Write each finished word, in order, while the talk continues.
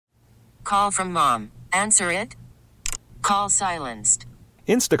Call from mom. Answer it. Call silenced.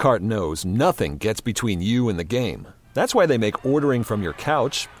 Instacart knows nothing gets between you and the game. That's why they make ordering from your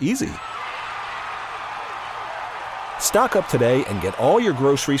couch easy. Stock up today and get all your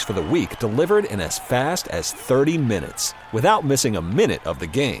groceries for the week delivered in as fast as 30 minutes without missing a minute of the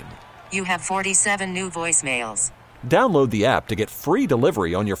game. You have 47 new voicemails. Download the app to get free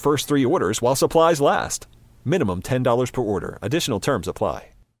delivery on your first 3 orders while supplies last. Minimum $10 per order. Additional terms apply.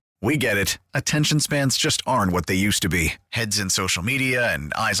 We get it. Attention spans just aren't what they used to be. Heads in social media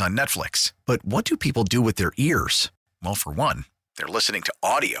and eyes on Netflix. But what do people do with their ears? Well, for one, they're listening to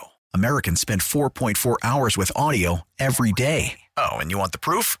audio. Americans spend 4.4 hours with audio every day. Oh, and you want the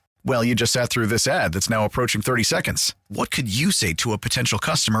proof? Well, you just sat through this ad that's now approaching 30 seconds. What could you say to a potential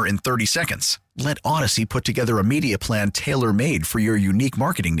customer in 30 seconds? Let Odyssey put together a media plan tailor-made for your unique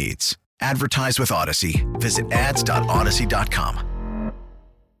marketing needs. Advertise with Odyssey. Visit ads.odyssey.com.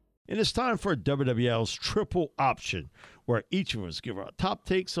 And it's time for WWL's Triple Option, where each of us give our top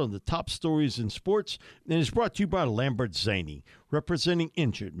takes on the top stories in sports. And it's brought to you by Lambert Zaney, representing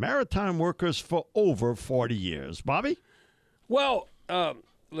injured maritime workers for over 40 years. Bobby? Well,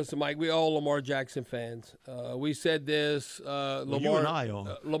 listen, Mike, we all Lamar Jackson fans. We said this. Lamar, you and I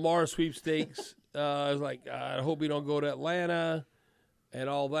are. Lamar sweepstakes. I was like, I hope we don't go to Atlanta and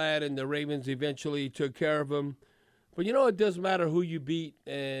all that. And the Ravens eventually took care of him. But, it doesn't matter who you beat.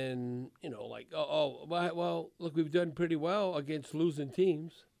 And, well, look, we've done pretty well against losing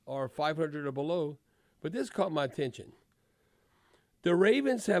teams or 500 or below. But this caught my attention. The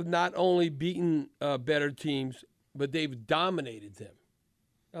Ravens have not only beaten better teams, but they've dominated them.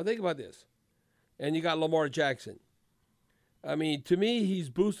 Now, think about this. And you got Lamar Jackson. I mean, to me, he's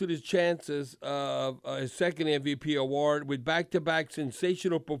boosted his chances of his second MVP award with back-to-back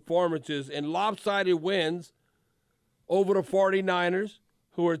sensational performances and lopsided wins over the 49ers,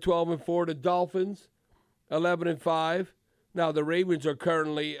 who are 12-4, the Dolphins, 11-5. Now, the Ravens are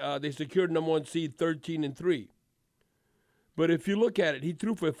currently, they secured number 1 seed, 13-3. But if you look at it, he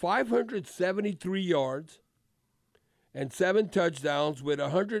threw for 573 yards and 7 touchdowns with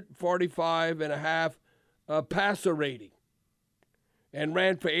 145.5 passer rating, and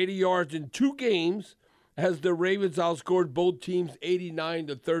ran for 80 yards in 2 games as the Ravens outscored both teams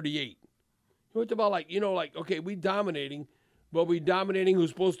 89-38. What about okay, we dominating, but we dominating who's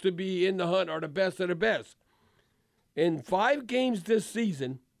supposed to be in the hunt are the best of the best. In 5 games this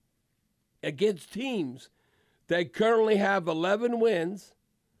season against teams that currently have 11 wins,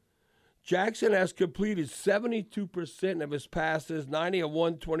 Jackson has completed 72% of his passes, 90 of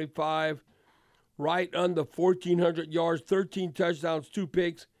 125, right under 1,400 yards, 13 touchdowns, 2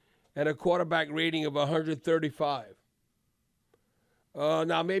 picks, and a quarterback rating of 135.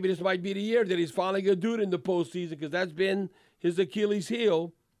 Now, maybe this might be the year that he's finally going to do it in the postseason because that's been his Achilles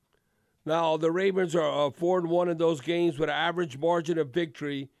heel. Now, the Ravens are 4-1 in those games with an average margin of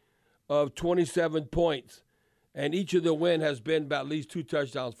victory of 27 points. And each of the win has been by at least 2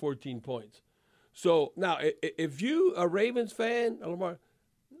 touchdowns, 14 points. So, now, if you a Ravens fan, Lamar,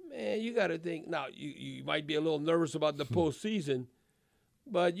 man, you got to think. Now, you might be a little nervous about the postseason,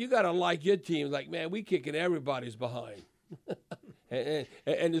 but you got to like your team. Like, man, we kicking everybody's behind.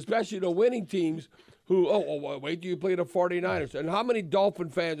 And especially the winning teams who, wait till you play the 49ers. And how many Dolphin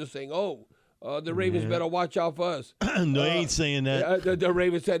fans are saying, the Ravens better watch out for us? No, they ain't saying that. The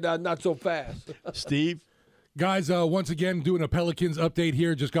Ravens said not so fast. Steve? Guys, once again, doing a Pelicans update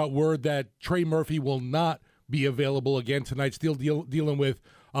here. Just got word that Trey Murphy will not be available again tonight. Still dealing with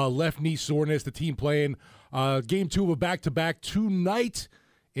left knee soreness. The team playing game 2 of a back-to-back tonight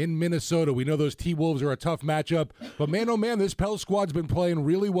in Minnesota. We know those T-Wolves are a tough matchup, but man, oh man, this Pel squad's been playing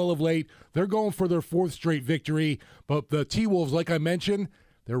really well of late. They're going for their 4th straight victory, but the T-Wolves, like I mentioned,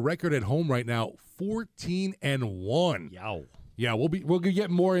 their record at home right now, 14-1. Yow. Yeah, we'll get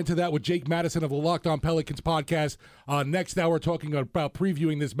more into that with Jake Madison of the Locked On Pelicans podcast next hour, talking about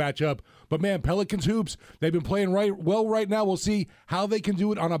previewing this matchup. But man, Pelicans hoops, they've been playing right now. We'll see how they can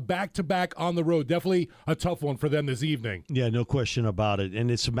do it on a back-to-back on the road. Definitely a tough one for them this evening. Yeah, no question about it.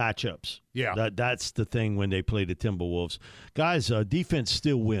 And it's matchups. Yeah. That's the thing when they play the Timberwolves. Guys, defense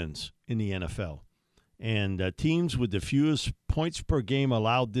still wins in the NFL. And teams with the fewest points per game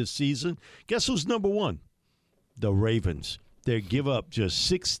allowed this season, guess who's number 1? The Ravens. They give up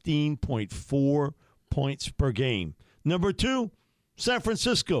just 16.4 points per game. Number 2, San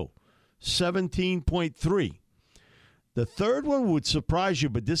Francisco, 17.3. The third one would surprise you,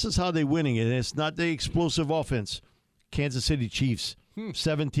 but this is how they're winning, and it's not the explosive offense. Kansas City Chiefs,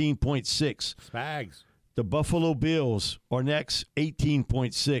 17.6. Spags. The Buffalo Bills are next,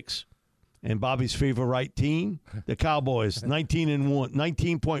 18.6. And Bobby's favorite team, the Cowboys,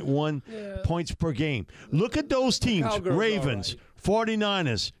 19.1 points per game. Look at those teams, Ravens,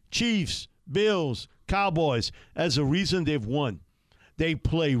 49ers, Chiefs, Bills, Cowboys, as a reason they've won. They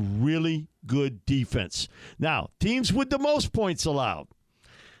play really good defense. Now, teams with the most points allowed.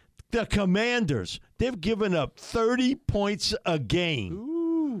 The Commanders, they've given up 30 points a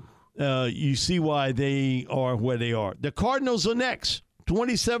game. You see why they are where they are. The Cardinals are next,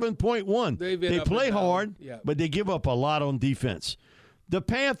 27.1. They play hard, but they give up a lot on defense. The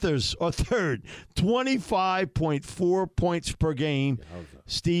Panthers are third, 25.4 points per game.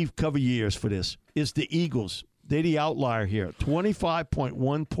 Steve, cover your ears for this. It's the Eagles. They're the outlier here,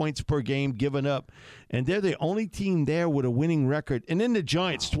 25.1 points per game given up. And they're the only team there with a winning record. And then the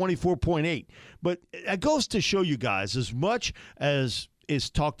Giants, 24.8. But it goes to show you guys, as much as is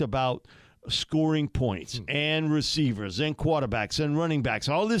talked about scoring points and receivers and quarterbacks and running backs,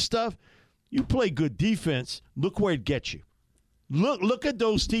 all this stuff, you play good defense, look where it gets you. Look at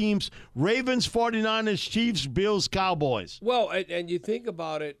those teams, Ravens, 49ers, Chiefs, Bills, Cowboys. Well, and you think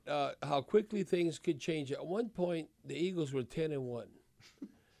about it, how quickly things could change. At one point, the Eagles were 10-1.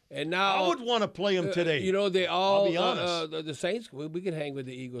 And now I would want to play them today. They all, I'll be honest. The Saints, we can hang with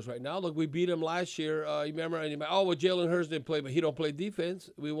the Eagles right now. Look, we beat them last year. You remember? Jalen Hurts didn't play, but he don't play defense.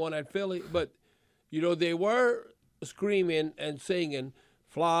 We won at Philly. But, they were screaming and singing,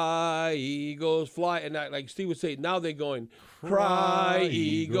 "Fly, Eagles, fly." And like Steve would say, now they're going, "Cry,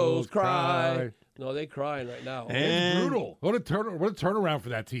 Eagles, cry." No, they're crying right now. And it's brutal. What a turnaround for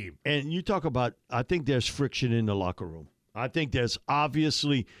that team. And you talk about, I think there's friction in the locker room. I think there's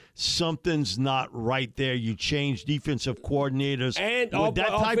obviously something's not right there. You change defensive coordinators and with that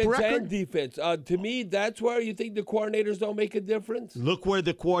type offense record. And defense. To me, that's where you think the coordinators don't make a difference. Look where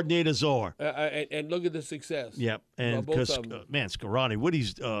the coordinators are, and look at the success. Yep, and because Scarani, what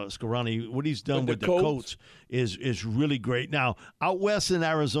he's done with the Colts is really great. Now out west in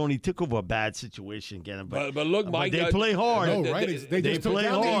Arizona, he took over a bad situation again, but look, Mike, they play hard. They play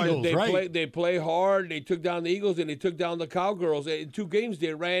hard. They play hard. They took down the Eagles and they took down the Cowgirls. In 2 games,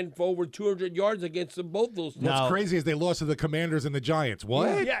 they ran for over 200 yards against both those teams. What's crazy is they lost to the Commanders and the Giants.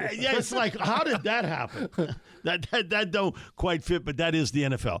 What? Yeah, it's like, how did that happen? that don't quite fit, but that is the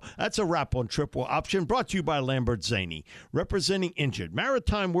NFL. That's a wrap on Triple Option, brought to you by Lambert Zaney, representing injured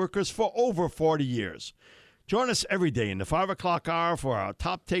maritime workers for over 40 years. Join us every day in the 5 o'clock hour for our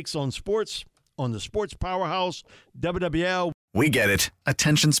top takes on sports on the Sports Powerhouse, WWL. We get it.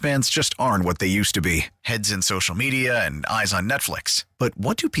 Attention spans just aren't what they used to be. Heads in social media and eyes on Netflix. But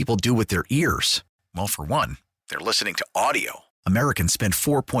what do people do with their ears? Well, for one, they're listening to audio. Americans spend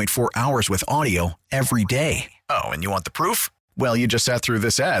 4.4 hours with audio every day. Oh, and you want the proof? Well, you just sat through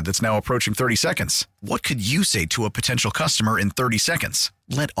this ad that's now approaching 30 seconds. What could you say to a potential customer in 30 seconds?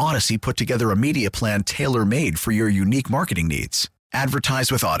 Let Odyssey put together a media plan tailor-made for your unique marketing needs.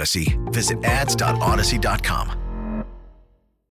 Advertise with Odyssey. Visit ads.odyssey.com.